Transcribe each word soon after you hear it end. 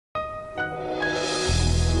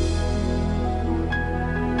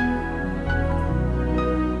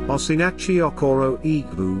Osinachi Okoro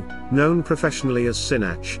Igbu, known professionally as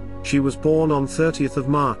Sinach, she was born on 30th of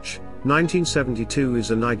March, 1972,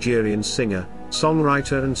 is a Nigerian singer,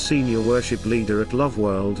 songwriter and senior worship leader at Love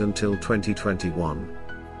World until 2021.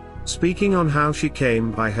 Speaking on how she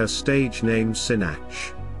came by her stage name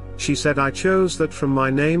Sinach, she said, "I chose that from my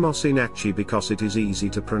name Osinachi because it is easy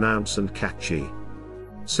to pronounce and catchy."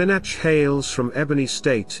 Sinach hails from Ebonyi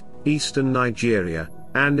State, eastern Nigeria,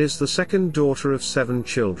 and is the second daughter of 7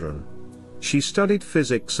 children. She studied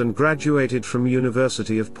physics and graduated from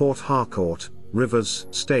University of Port Harcourt, Rivers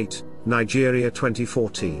State, Nigeria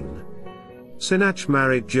 2014. Sinach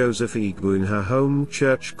married Joseph Igbu in her home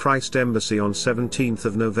church Christ Embassy on 17th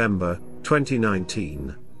of November,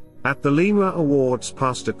 2019. At the Lima Awards,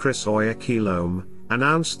 Pastor Chris Oyekilome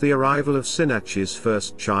announced the arrival of Sinach's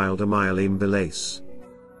first child, Amayalem Bilace.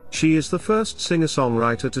 She is the first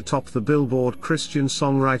singer-songwriter to top the Billboard Christian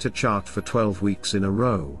Songwriter chart for 12 weeks in a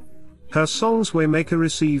row. Her songs Waymaker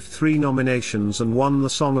received 3 nominations and won the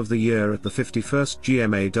Song of the Year at the 51st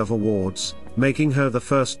GMA Dove Awards, making her the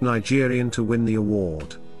first Nigerian to win the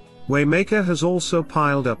award. Waymaker has also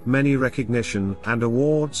piled up many recognition and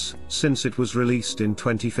awards since it was released in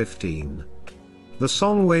 2015. The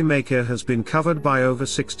song Waymaker has been covered by over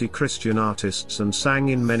 60 Christian artists and sang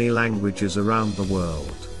in many languages around the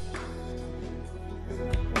world.